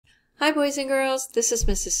Hi boys and girls, this is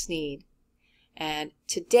Mrs. Sneed, and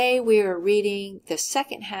today we are reading the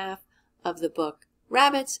second half of the book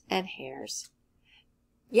Rabbits and Hares.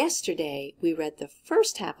 Yesterday we read the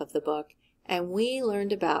first half of the book and we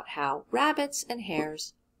learned about how rabbits and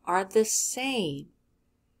hares are the same.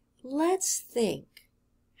 Let's think.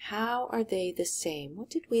 How are they the same? What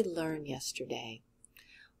did we learn yesterday?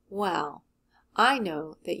 Well, I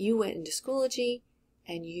know that you went into Schoology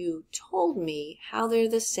and you told me how they're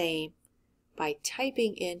the same by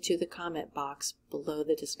typing into the comment box below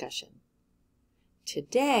the discussion.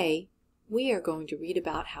 Today, we are going to read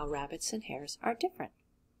about how rabbits and hares are different.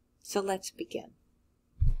 So let's begin.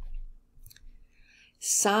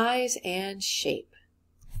 Size and shape.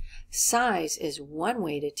 Size is one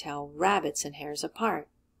way to tell rabbits and hares apart.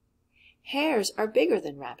 Hares are bigger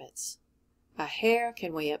than rabbits. A hare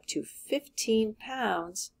can weigh up to 15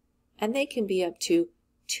 pounds, and they can be up to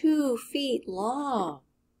 2 feet long.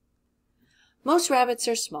 Most rabbits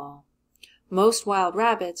are small. Most wild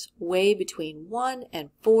rabbits weigh between 1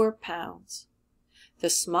 and 4 pounds. The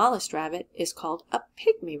smallest rabbit is called a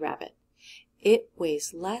pygmy rabbit. It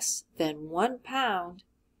weighs less than 1 pound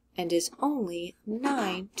and is only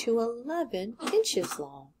 9 to 11 inches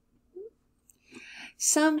long.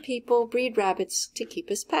 Some people breed rabbits to keep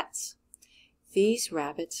as pets. These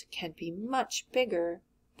rabbits can be much bigger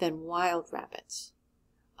than wild rabbits.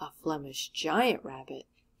 A Flemish giant rabbit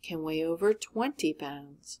can weigh over 20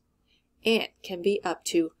 pounds. It can be up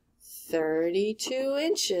to 32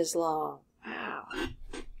 inches long. Wow.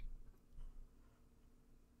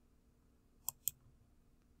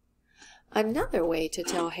 Another way to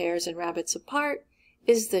tell hares and rabbits apart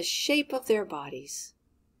is the shape of their bodies.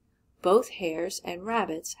 Both hares and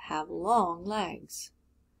rabbits have long legs.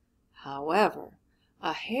 However,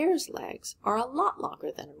 a hare's legs are a lot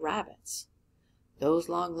longer than a rabbit's. Those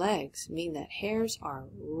long legs mean that hares are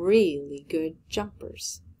really good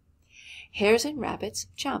jumpers. Hares and rabbits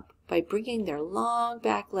jump by bringing their long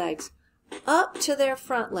back legs up to their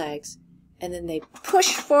front legs, and then they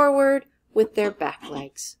push forward with their back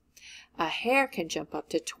legs. A hare can jump up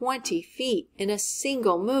to 20 feet in a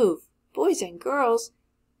single move. Boys and girls,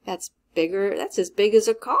 that's as big as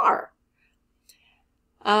a car.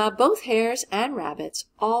 Both hares and rabbits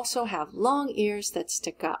also have long ears that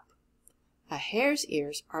stick up. A hare's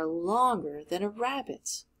ears are longer than a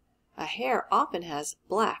rabbit's. A hare often has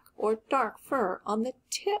black or dark fur on the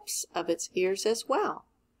tips of its ears as well.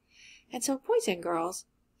 And so, boys and girls,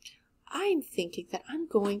 I'm thinking that I'm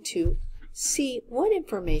going to see what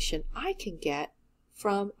information I can get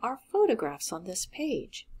from our photographs on this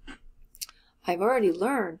page. I've already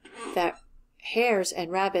learned that hares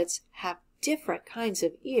and rabbits have different kinds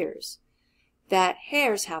of ears, that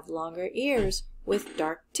hares have longer ears with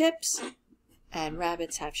dark tips, and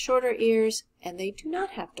rabbits have shorter ears and they do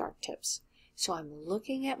not have dark tips. So I'm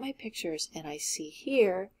looking at my pictures and I see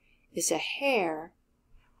here is a hare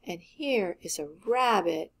and here is a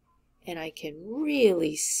rabbit, and I can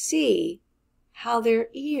really see how their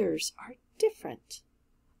ears are different.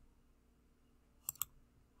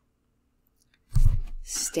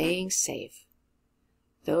 Staying safe.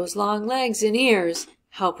 Those long legs and ears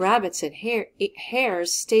help rabbits and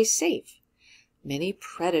hares stay safe. Many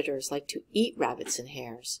predators like to eat rabbits and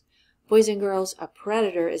hares. Boys and girls, a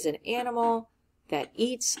predator is an animal that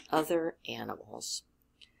eats other animals.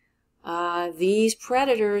 These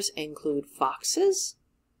predators include foxes,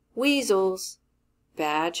 weasels,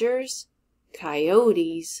 badgers,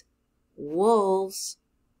 coyotes, wolves,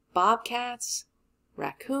 bobcats,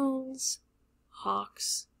 raccoons,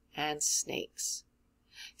 hawks, and snakes.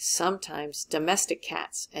 Sometimes domestic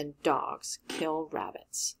cats and dogs kill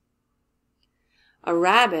rabbits. A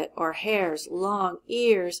rabbit or hare's long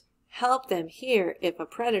ears help them hear if a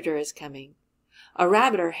predator is coming. A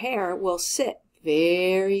rabbit or hare will sit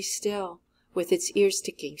very still with its ears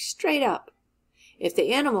sticking straight up. If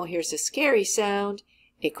the animal hears a scary sound,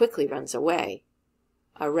 it quickly runs away.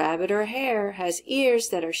 A rabbit or hare has ears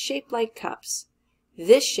that are shaped like cups.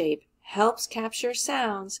 This shape helps capture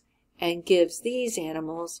sounds and gives these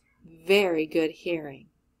animals very good hearing.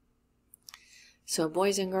 So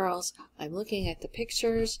boys and girls, I'm looking at the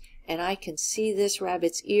pictures and I can see this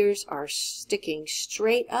rabbit's ears are sticking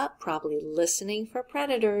straight up, probably listening for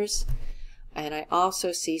predators. And I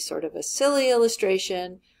also see sort of a silly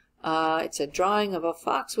illustration. It's a drawing of a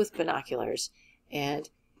fox with binoculars. And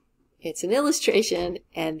it's an illustration,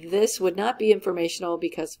 and this would not be informational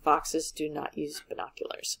because foxes do not use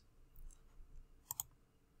binoculars.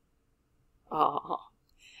 Aww.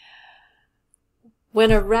 When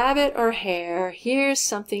a rabbit or hare hears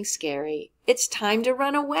something scary, it's time to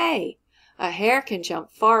run away. A hare can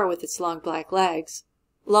jump far with its long black legs.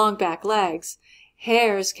 long back legs,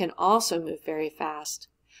 hares can also move very fast.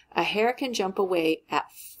 A hare can jump away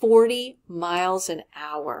at 40 miles an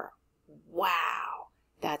hour. Wow!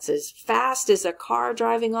 That's as fast as a car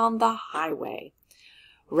driving on the highway.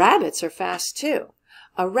 Rabbits are fast too.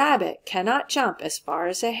 A rabbit cannot jump as far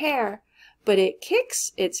as a hare, but it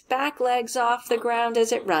kicks its back legs off the ground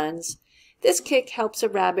as it runs. This kick helps a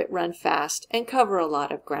rabbit run fast and cover a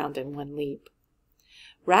lot of ground in one leap.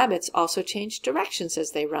 Rabbits also change directions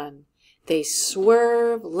as they run. They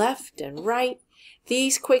swerve left and right.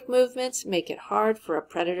 These quick movements make it hard for a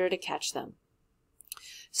predator to catch them.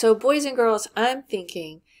 So boys and girls, I'm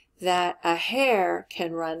thinking that a hare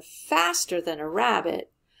can run faster than a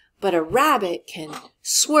rabbit, but a rabbit can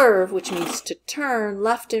swerve, which means to turn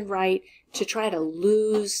left and right to try to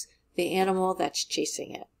lose the animal that's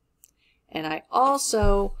chasing it. And I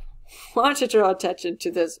also want to draw attention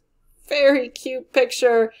to this very cute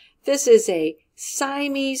picture. This is a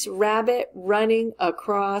Siamese rabbit running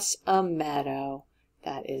across a meadow.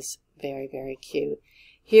 That is very, very cute.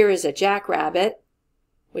 Here is a jackrabbit,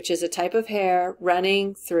 which is a type of hare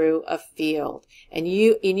running through a field. And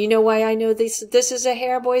you know why I know this is a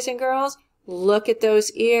hare, boys and girls? Look at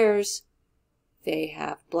those ears. They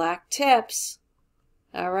have black tips.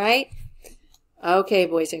 All right? Okay,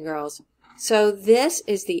 boys and girls. So this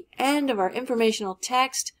is the end of our informational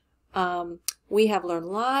text. We have learned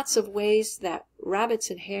lots of ways that rabbits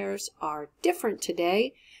and hares are different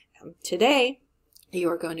today. Today, you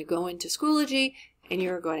are going to go into Schoology and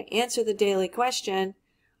you're going to answer the daily question,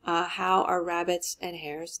 how are rabbits and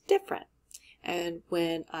hares different? And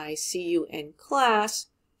when I see you in class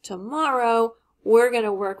tomorrow, we're going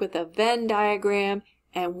to work with a Venn diagram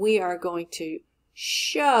and we are going to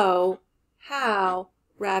show how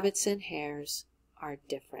rabbits and hares are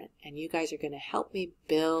different. And you guys are going to help me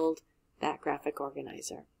build that graphic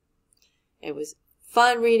organizer. It was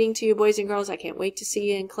fun reading to you, boys and girls. I can't wait to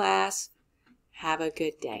see you in class. Have a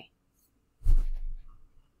good day.